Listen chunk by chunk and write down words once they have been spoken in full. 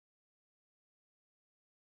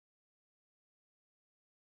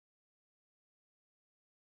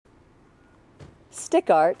Stick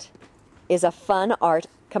art is a fun art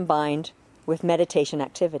combined with meditation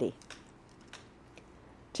activity.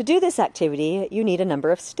 To do this activity, you need a number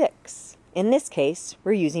of sticks. In this case,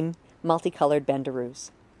 we're using multicolored bendaroos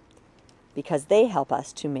because they help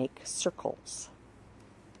us to make circles.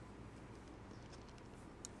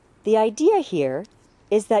 The idea here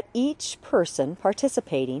is that each person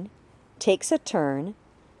participating takes a turn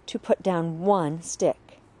to put down one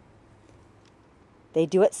stick. They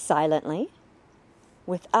do it silently,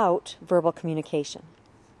 without verbal communication.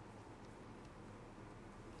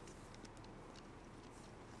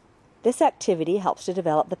 This activity helps to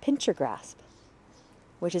develop the pincer grasp,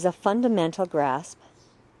 which is a fundamental grasp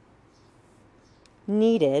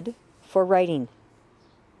needed for writing.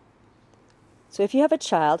 So if you have a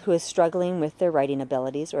child who is struggling with their writing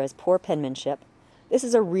abilities or has poor penmanship, this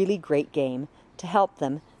is a really great game to help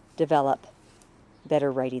them develop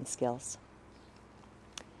better writing skills.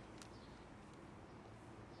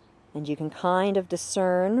 And you can kind of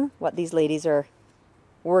discern what these ladies are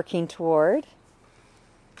working toward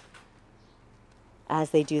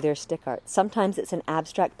as they do their stick art. Sometimes it's an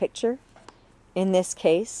abstract picture. In this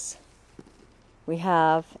case, we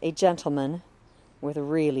have a gentleman with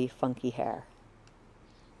really funky hair.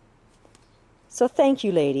 So thank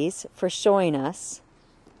you, ladies, for showing us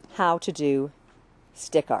how to do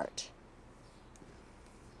stick art.